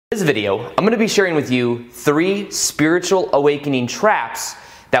this video, I'm going to be sharing with you 3 spiritual awakening traps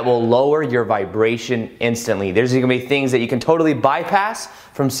that will lower your vibration instantly. There's going to be things that you can totally bypass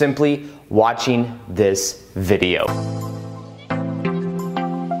from simply watching this video.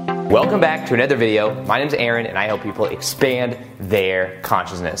 Welcome back to another video. My name is Aaron and I help people expand their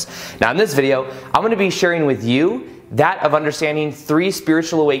consciousness. Now in this video, I'm going to be sharing with you that of understanding 3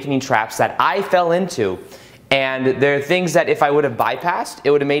 spiritual awakening traps that I fell into. And there are things that if I would have bypassed,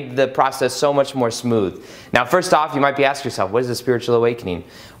 it would have made the process so much more smooth. Now, first off, you might be asking yourself, what is a spiritual awakening?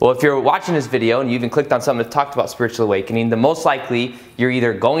 Well, if you're watching this video and you even clicked on something that talked about spiritual awakening, then most likely you're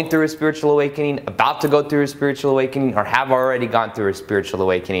either going through a spiritual awakening, about to go through a spiritual awakening, or have already gone through a spiritual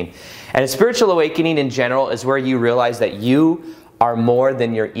awakening. And a spiritual awakening in general is where you realize that you are more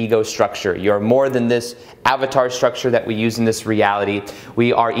than your ego structure. You're more than this avatar structure that we use in this reality.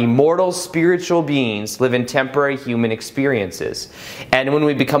 We are immortal spiritual beings living temporary human experiences. And when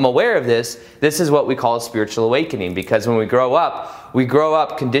we become aware of this is what we call a spiritual awakening, because when we grow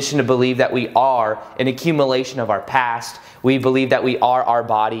up conditioned to believe that we are an accumulation of our past. We believe that we are our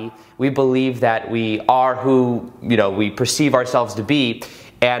body. We believe that we are who, we perceive ourselves to be.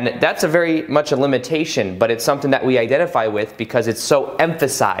 And that's a very much a limitation, but it's something that we identify with because it's so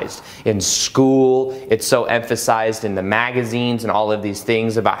emphasized in school, it's so emphasized in the magazines and all of these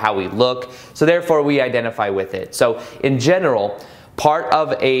things about how we look, so therefore we identify with it. So in general, part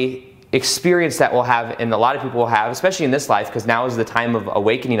of a experience that we'll have, and a lot of people will have, especially in this life, because now is the time of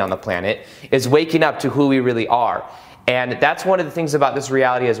awakening on the planet, is waking up to who we really are. And that's one of the things about this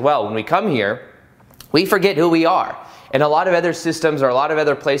reality as well. When we come here, we forget who we are. In a lot of other systems or a lot of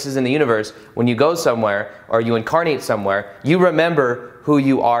other places in the universe, when you go somewhere or you incarnate somewhere, you remember who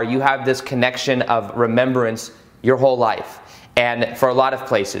you are. You have this connection of remembrance your whole life. And for a lot of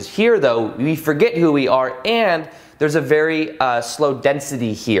places. Here, though, we forget who we are, and there's a very slow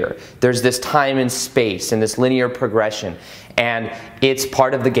density here. There's this time and space and this linear progression. And it's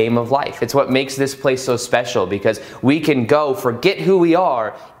part of the game of life. It's what makes this place so special, because we can go forget who we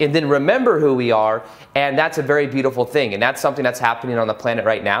are and then remember who we are, and that's a very beautiful thing. And that's something that's happening on the planet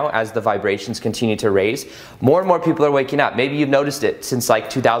right now as the vibrations continue to raise. More and more people are waking up. Maybe you've noticed it since like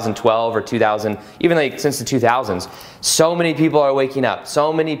 2012 or 2000, even like since the 2000s. So many people are waking up.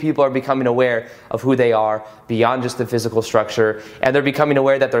 So many people are becoming aware of who they are beyond just the physical structure, and they're becoming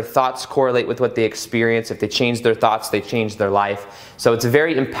aware that their thoughts correlate with what they experience. If they change their thoughts, they change their life. So it's a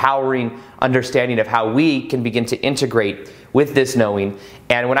very empowering understanding of how we can begin to integrate with this knowing.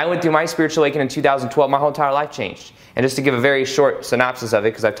 And when I went through my spiritual awakening in 2012, my whole entire life changed. And just to give a very short synopsis of it,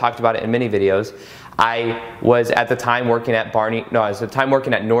 because I've talked about it in many videos, I was at the time working at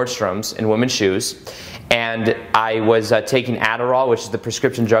Nordstrom's in women's shoes, and I was taking Adderall, which is the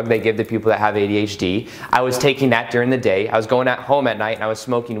prescription drug they give to people that have ADHD. I was taking that during the day. I was going home at night and I was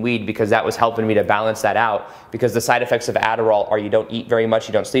smoking weed because that was helping me to balance that out, because the side effects of Adderall are you don't eat very much,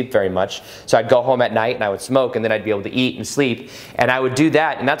 you don't sleep very much. So I'd go home at night and I would smoke, and then I'd be able to eat and sleep, and I would do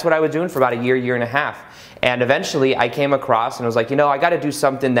that, and that's what I was doing for about a year and a half. And eventually I came across and I was like, I got to do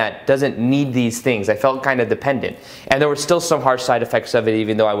something that doesn't need these things. I felt kind of dependent. And there were still some harsh side effects of it,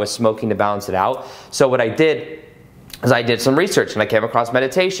 even though I was smoking to balance it out. So what I did is I did some research and I came across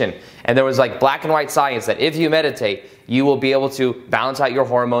meditation. And there was like black and white science that if you meditate, you will be able to balance out your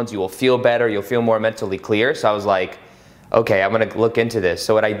hormones, you will feel better, you'll feel more mentally clear. So I was like, okay, I'm going to look into this.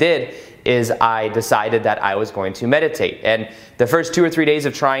 So what I did is I decided that I was going to meditate. And the first 2 or 3 days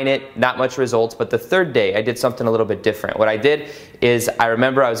of trying it, not much results. But the third day, I did something a little bit different. What I did is I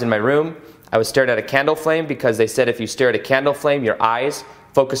remember I was in my room. I was staring at a candle flame, because they said if you stare at a candle flame, your eyes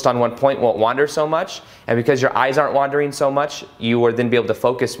focused on one point won't wander so much. And because your eyes aren't wandering so much, you will then be able to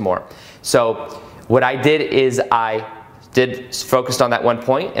focus more. So what I did is I focused on that one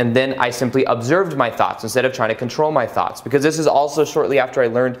point, and then I simply observed my thoughts instead of trying to control my thoughts. Because this is also shortly after I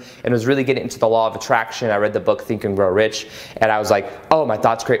learned and was really getting into the law of attraction. I read the book Think and Grow Rich, and I was like, oh, my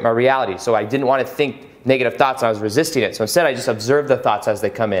thoughts create my reality. So I didn't want to think negative thoughts, and I was resisting it. So instead I just observed the thoughts as they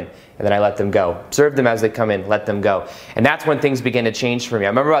come in, and then I let them go. Observe them as they come in, let them go. And that's when things began to change for me. I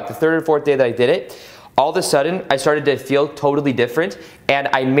remember about the 3rd or 4th day that I did it, all of a sudden, I started to feel totally different, and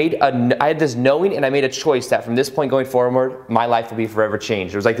I had this knowing, and I made a choice that from this point going forward, my life will be forever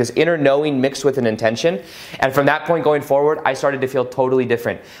changed. There was like this inner knowing mixed with an intention, and from that point going forward, I started to feel totally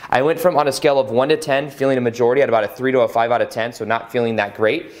different. I went from, on a scale of 1 to 10, feeling a majority at about a 3 to a 5 out of 10, so not feeling that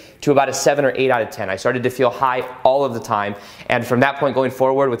great, to about a 7 or 8 out of 10. I started to feel high all of the time, and from that point going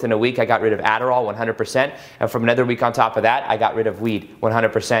forward, within a week, I got rid of Adderall 100%, and from another week on top of that, I got rid of weed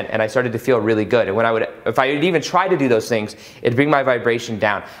 100%, and I started to feel really good. And if I would even try to do those things, it'd bring my vibration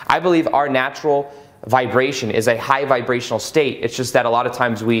down. I believe our natural vibration is a high vibrational state. It's just that a lot of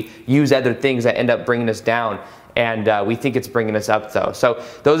times we use other things that end up bringing us down, and we think it's bringing us up though. So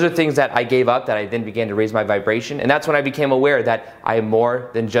those are things that I gave up, that I then began to raise my vibration, and that's when I became aware that I am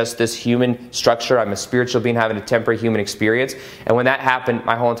more than just this human structure. I'm a spiritual being having a temporary human experience, and when that happened,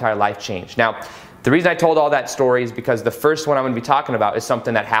 my whole entire life changed. Now, the reason I told all that story is because the first one I'm going to be talking about is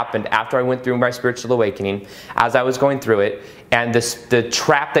something that happened after I went through my spiritual awakening, as I was going through it, and the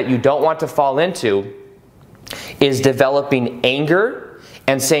trap that you don't want to fall into is developing anger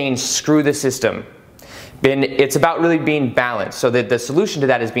and saying, screw the system. And it's about really being balanced. So the solution to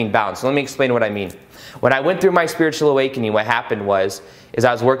that is being balanced. So let me explain what I mean. When I went through my spiritual awakening, what happened was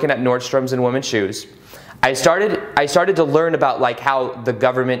I was working at Nordstrom's in women's shoes. I started to learn about like how the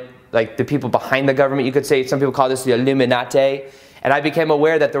government, like the people behind the government, you could say, some people call this the Illuminati. And I became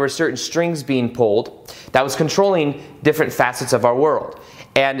aware that there were certain strings being pulled that was controlling different facets of our world.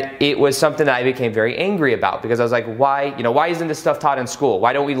 And it was something that I became very angry about, because I was like, why isn't this stuff taught in school?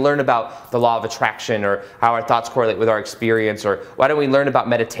 Why don't we learn about the law of attraction, or how our thoughts correlate with our experience? Or why don't we learn about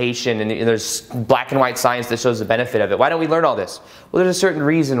meditation? And there's black and white science that shows the benefit of it. Why don't we learn all this? Well, there's a certain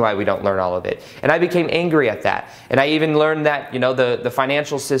reason why we don't learn all of it. And I became angry at that. And I even learned that, the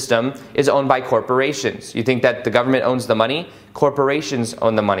financial system is owned by corporations. You think that the government owns the money? Corporations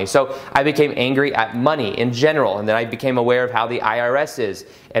own the money. So I became angry at money in general, and then I became aware of how the IRS is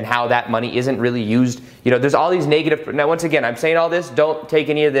and how that money isn't really used. There's all these negative. Now, once again, I'm saying all this. Don't take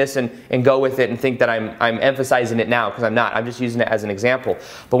any of this and go with it and think that I'm emphasizing it now, because I'm not. I'm just using it as an example.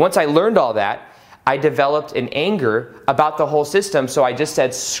 But once I learned all that, I developed an anger about the whole system. So I just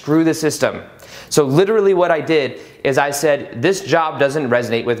said, screw the system. So literally what I did is I said, this job doesn't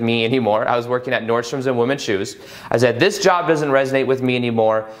resonate with me anymore. I was working at Nordstrom's in women's shoes. I said, this job doesn't resonate with me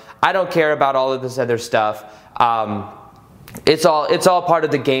anymore. I don't care about all of this other stuff. It's all part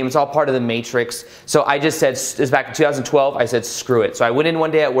of the game. It's all part of the matrix. So I just said, it's back in 2012, I said, screw it. So I went in one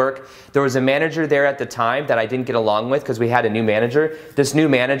day at work. There was a manager there at the time that I didn't get along with, because we had a new manager. This new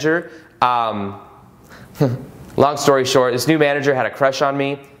manager, long story short, this new manager had a crush on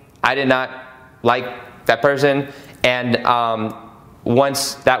me. I did not like that person, and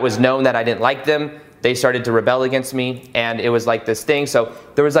once that was known that I didn't like them, they started to rebel against me, and it was like this thing. So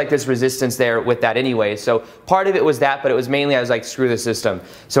there was like this resistance there with that anyway. So part of it was that, but it was mainly I was like, screw the system.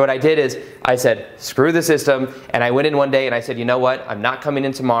 So what I did is I said, screw the system, and I went in one day and I said, you know what, I'm not coming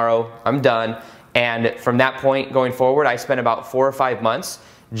in tomorrow, I'm done. And from that point going forward, I spent about 4 or 5 months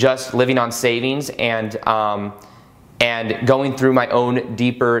just living on savings and going through my own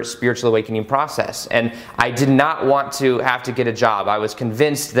deeper spiritual awakening process. And I did not want to have to get a job. I was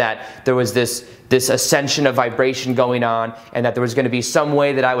convinced that there was this ascension of vibration going on, and that there was going to be some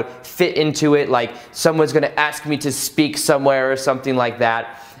way that I would fit into it, like someone's going to ask me to speak somewhere or something like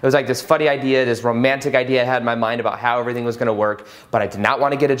that. It was like this funny idea, this romantic idea I had in my mind about how everything was going to work, but I did not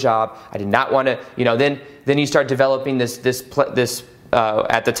want to get a job. I did not want to, then you start developing this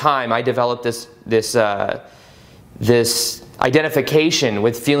at the time, I developed this identification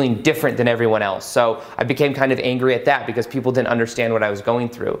with feeling different than everyone else. So I became kind of angry at that, because people didn't understand what I was going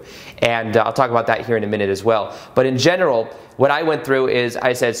through. And I'll talk about that here in a minute as well. But in general, what I went through is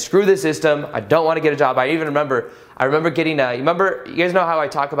I said, screw the system. I don't want to get a job. I remember getting you guys know how I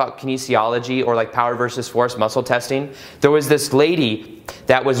talk about kinesiology, or like power versus force muscle testing? There was this lady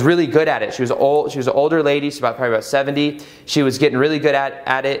that was really good at it. She was an older lady, she's probably about 70. She was getting really good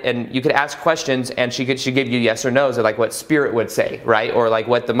at it, and you could ask questions and she give you yes or no's, or like what spirit would say, right? Or like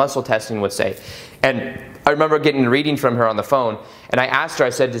what the muscle testing would say. And I remember getting a reading from her on the phone, and I asked her, I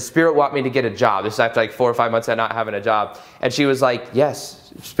said, does Spirit want me to get a job? This is after like 4 or 5 months of not having a job. And she was like,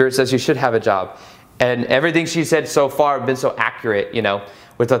 yes, Spirit says you should have a job. And everything she said so far had been so accurate,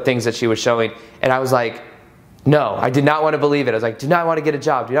 with the things that she was showing. And I was like, no, I did not want to believe it. I was like, do not want to get a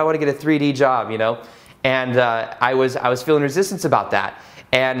job. Do not want to get a 3D job, And I was feeling resistance about that.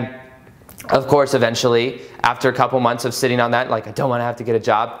 And of course, eventually, after a couple months of sitting on that, like, I don't want to have to get a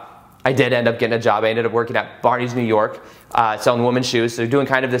job, I did end up getting a job. I ended up working at Barney's New York, selling women's shoes. So doing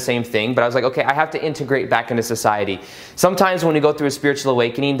kind of the same thing. But I was like, okay, I have to integrate back into society. Sometimes when you go through a spiritual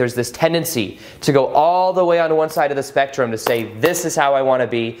awakening, there's this tendency to go all the way on one side of the spectrum to say, this is how I want to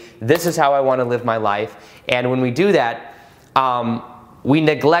be. This is how I want to live my life. And when we do that, we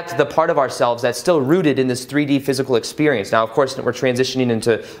neglect the part of ourselves that's still rooted in this 3D physical experience. Now, of course, we're transitioning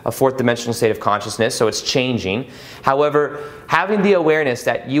into a fourth dimensional state of consciousness, so it's changing. However, having the awareness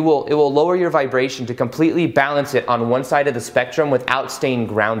that it will lower your vibration to completely balance it on one side of the spectrum without staying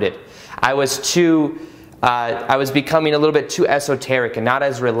grounded. I was becoming a little bit too esoteric and not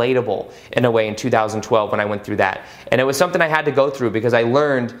as relatable in a way in 2012 when I went through that. And it was something I had to go through, because I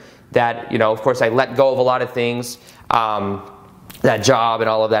learned that, of course I let go of a lot of things, that job and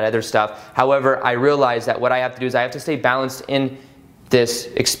all of that other stuff. However, I realized that what I have to do is I have to stay balanced in this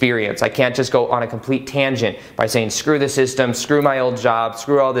experience. I can't just go on a complete tangent by saying, screw the system, screw my old job,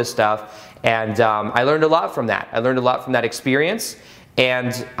 screw all this stuff. And I learned a lot from that. I learned a lot from that experience,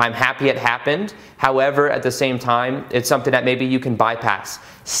 and I'm happy it happened. However, at the same time, it's something that maybe you can bypass.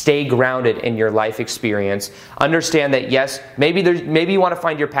 Stay grounded in your life experience. Understand that, yes, maybe you want to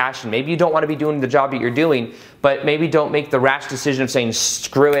find your passion. Maybe you don't want to be doing the job that you're doing, but maybe don't make the rash decision of saying,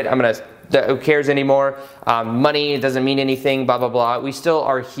 screw it, who cares anymore? Money doesn't mean anything, blah, blah, blah. We still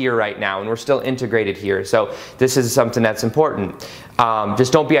are here right now, and we're still integrated here. So this is something that's important.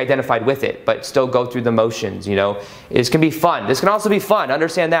 Just don't be identified with it, but still go through the motions, This can be fun. This can also be fun.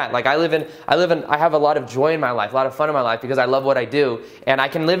 Understand that. Like I have a lot of joy in my life, a lot of fun in my life because I love what I do, and I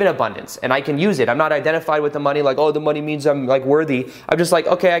can live in abundance, and I can use it. I'm not identified with the money like, oh, the money means I'm like worthy. I'm just like,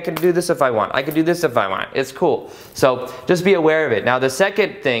 okay, I can do this if I want. I can do this if I want. It's cool. So just be aware of it. Now, the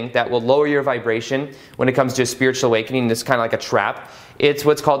second thing that will lower your vibration when it comes to a spiritual awakening, this is kind of like a trap, it's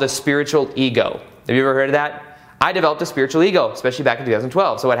what's called a spiritual ego. Have you ever heard of that? I developed a spiritual ego, especially back in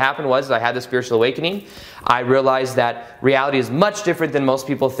 2012. So what happened was I had the spiritual awakening. I realized that reality is much different than most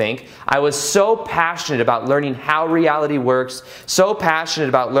people think. I was so passionate about learning how reality works, so passionate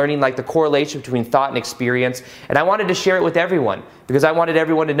about learning like the correlation between thought and experience, and I wanted to share it with everyone because I wanted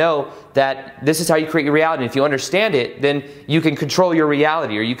everyone to know that this is how you create your reality. And if you understand it, then you can control your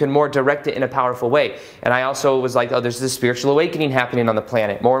reality, or you can more direct it in a powerful way. And I also was like, oh, there's this spiritual awakening happening on the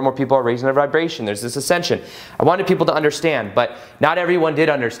planet. More and more people are raising their vibration. There's this ascension. I wanted people to understand, but not everyone did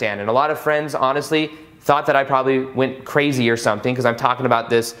understand. And a lot of friends, honestly, thought that I probably went crazy or something because I'm talking about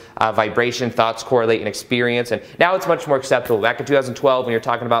this vibration, thoughts correlate, and experience. And now it's much more acceptable. Back in 2012, when you're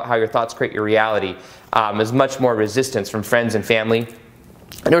talking about how your thoughts create your reality, there's much more resistance from friends and family.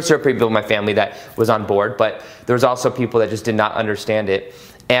 And there were certain people in my family that was on board, but there was also people that just did not understand it.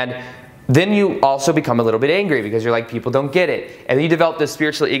 And then you also become a little bit angry because you're like, people don't get it. And then you develop this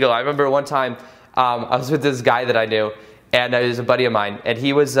spiritual ego. I remember one time I was with this guy that I knew, and he was a buddy of mine, and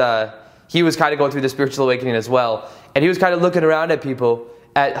he was kind of going through the spiritual awakening as well. And he was kind of looking around at people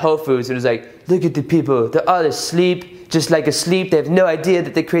at Whole Foods and was like, look at the people. They're all asleep, just like asleep. They have no idea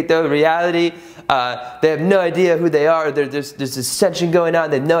that they create their own reality. They have no idea who they are. There's ascension going on.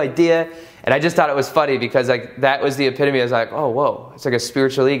 They have no idea. And I just thought it was funny because like that was the epitome. I was like, oh, whoa, it's like a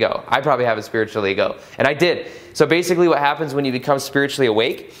spiritual ego. I probably have a spiritual ego. And I did. So basically what happens when you become spiritually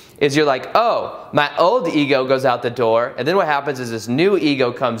awake is you're like, oh, my old ego goes out the door. And then what happens is this new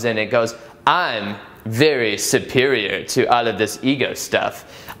ego comes in and it goes, I'm very superior to all of this ego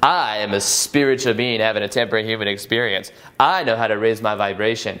stuff. I am a spiritual being having a temporary human experience. I know how to raise my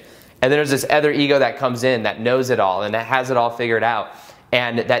vibration. And then there's this other ego that comes in that knows it all and that has it all figured out.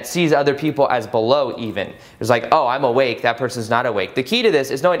 And that sees other people as below even. It's like, oh, I'm awake, that person's not awake. The key to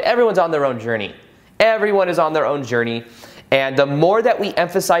this is knowing everyone's on their own journey. Everyone is on their own journey. And the more that we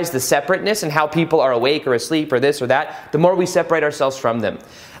emphasize the separateness and how people are awake or asleep or this or that, the more we separate ourselves from them.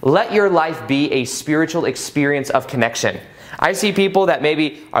 Let your life be a spiritual experience of connection. I see people that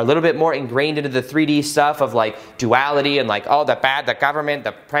maybe are a little bit more ingrained into the 3D stuff of like duality and like, oh, the bad, the government,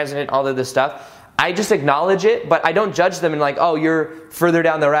 the president, all of this stuff. I just acknowledge it, but I don't judge them and like, oh, you're further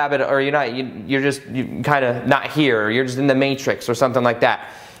down the rabbit, or you're not, you're kind of not here, or you're just in the matrix or something like that.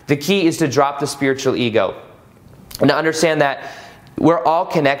 The key is to drop the spiritual ego and to understand that we're all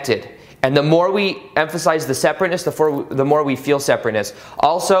connected. And the more we emphasize the separateness, the more we feel separateness.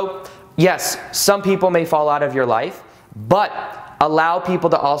 Also, yes, some people may fall out of your life, but allow people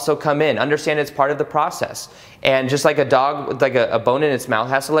to also come in. Understand it's part of the process. And just like a dog with like a bone in its mouth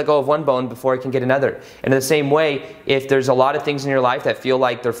has to let go of one bone before it can get another. And in the same way, if there's a lot of things in your life that feel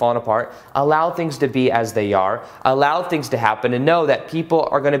like they're falling apart, allow things to be as they are. Allow things to happen and know that people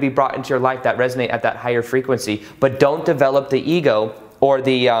are going to be brought into your life that resonate at that higher frequency. But don't develop the ego or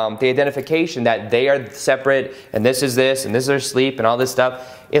the identification that they are separate and this is their sleep and all this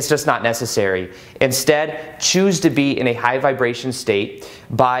stuff. It's just not necessary. Instead, choose to be in a high vibration state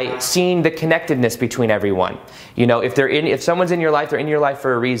by seeing the connectedness between everyone. You know, if someone's in your life, they're in your life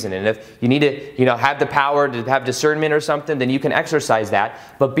for a reason. And if you need to, have the power to have discernment or something, then you can exercise that,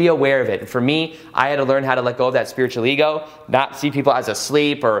 but be aware of it. And for me, I had to learn how to let go of that spiritual ego, not see people as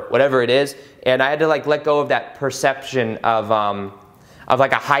asleep or whatever it is. And I had to let go of that perception of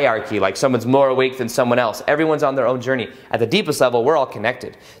like a hierarchy, like someone's more awake than someone else. Everyone's on their own journey. At the deepest level, we're all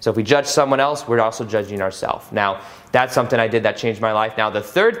connected. So if we judge someone else, we're also judging ourselves. Now, that's something I did that changed my life. Now, the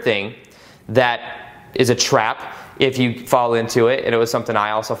third thing that is a trap, if you fall into it, and it was something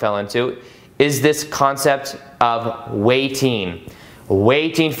I also fell into, is this concept of waiting.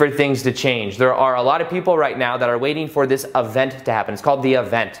 waiting for things to change. There are a lot of people right now that are waiting for this event to happen. It's called the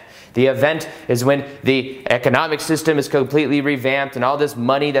event. The event is when the economic system is completely revamped and all this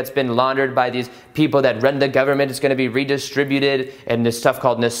money that's been laundered by these people that run the government is going to be redistributed, and this stuff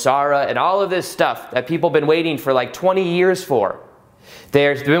called NESARA and all of this stuff that people have been waiting for like 20 years for.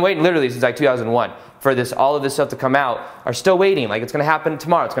 They've been waiting literally since like 2001 for all of this stuff to come out, are still waiting. Like it's going to happen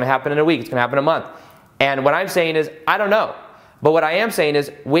tomorrow, it's going to happen in a week, it's going to happen in a month. And what I'm saying is, I don't know. But what I am saying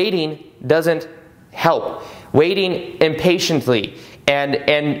is waiting doesn't help. Waiting impatiently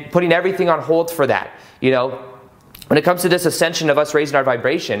and putting everything on hold for that. You know, when it comes to this ascension of us raising our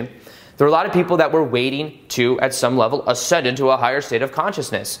vibration, there are a lot of people that were waiting to, at some level, ascend into a higher state of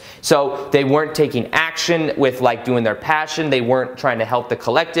consciousness. So they weren't taking action with like doing their passion. They weren't trying to help the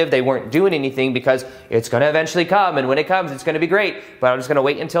collective. They weren't doing anything because it's going to eventually come. And when it comes, it's going to be great. But I'm just going to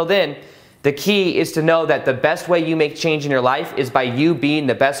wait until then. The key is to know that the best way you make change in your life is by you being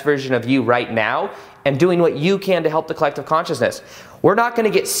the best version of you right now and doing what you can to help the collective consciousness. We're not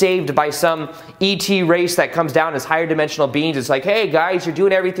going to get saved by some ET race that comes down as higher dimensional beings. It's like, hey guys, you're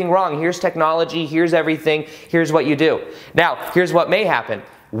doing everything wrong. Here's technology, here's everything, here's what you do. Now, here's what may happen.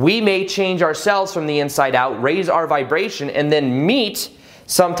 We may change ourselves from the inside out, raise our vibration, and then meet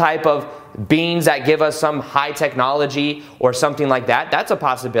some type of beings that give us some high technology or something like that. That's a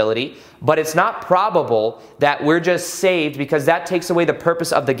possibility. But it's not probable that we're just saved, because that takes away the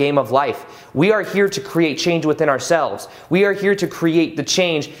purpose of the game of life. We are here to create change within ourselves. We are here to create the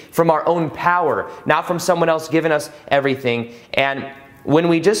change from our own power, not from someone else giving us everything. And when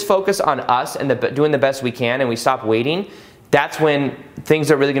we just focus on us and doing the best we can and we stop waiting, that's when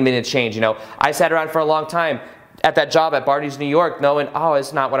things are really going to begin to change. You know, I sat around for a long time at that job at Barney's, New York, knowing, oh,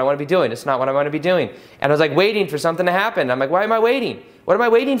 it's not what I want to be doing. It's not what I want to be doing. And I was like waiting for something to happen. I'm like, why am I waiting? What am I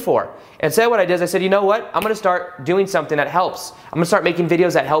waiting for? And instead what I did is I said, you know what? I'm going to start doing something that helps. I'm going to start making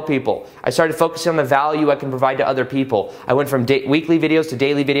videos that help people. I started focusing on the value I can provide to other people. I went from weekly videos to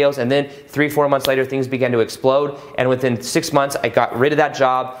daily videos, and then 3-4 months later, things began to explode. And within 6 months, I got rid of that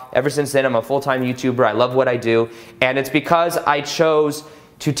job. Ever since then, I'm a full-time YouTuber. I love what I do. And it's because I chose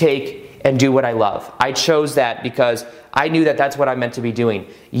to take and do what I love. I chose that because I knew that that's what I'm meant to be doing.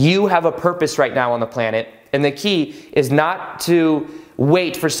 You have a purpose right now on the planet, and the key is not to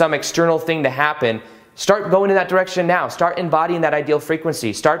wait for some external thing to happen. Start going in that direction now. Start embodying that ideal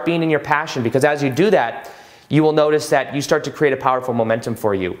frequency. Start being in your passion, because as you do that, you will notice that you start to create a powerful momentum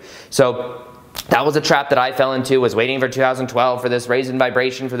for you. So that was a trap that I fell into, was waiting for 2012 for this raise in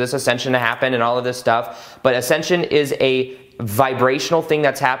vibration, for this ascension to happen and all of this stuff. But ascension is a vibrational thing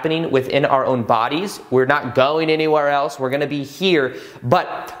that's happening within our own bodies. We're not going anywhere else. We're going to be here,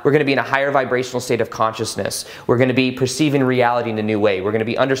 but we're going to be in a higher vibrational state of consciousness. We're going to be perceiving reality in a new way. We're going to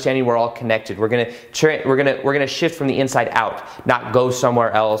be understanding we're all connected. We're going to shift from the inside out, not go somewhere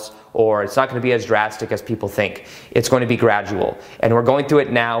else, or it's not going to be as drastic as people think. It's going to be gradual, and we're going through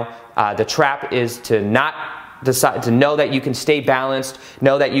it now. The trap is to not decide, to know that you can stay balanced,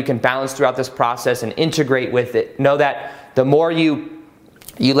 know that you can balance throughout this process and integrate with it. Know that the more you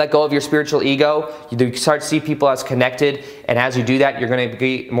let go of your spiritual ego, you start to see people as connected, and as you do that, you're going to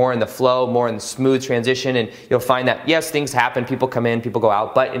be more in the flow, more in the smooth transition, and you'll find that, yes, things happen, people come in, people go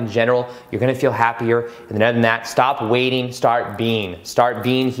out, but in general, you're going to feel happier. And then other than that, stop waiting, start being. Start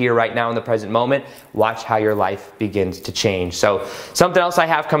being here right now in the present moment. Watch how your life begins to change. So something else I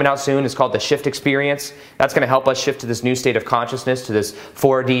have coming out soon is called the Shift Experience. That's going to help us shift to this new state of consciousness, to this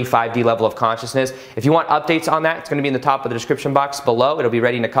 4D, 5D level of consciousness. If you want updates on that, it's going to be in the top of the description box below. It'll be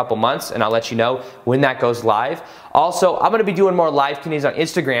ready in a couple months, and I'll let you know when that goes live. Also, I'm going to be doing more live Q&As on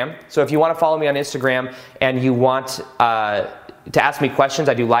Instagram. So if you want to follow me on Instagram and you want to ask me questions,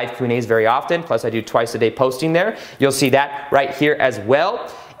 I do live Q&As very often. Plus, I do twice a day posting there. You'll see that right here as well.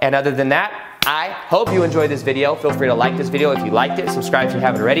 And other than that, I hope you enjoyed this video. Feel free to like this video if you liked it. Subscribe if you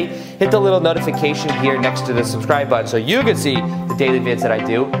haven't already. Hit the little notification here next to the subscribe button so you can see the daily vids that I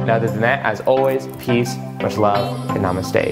do. And other than that, as always, peace, much love, and namaste.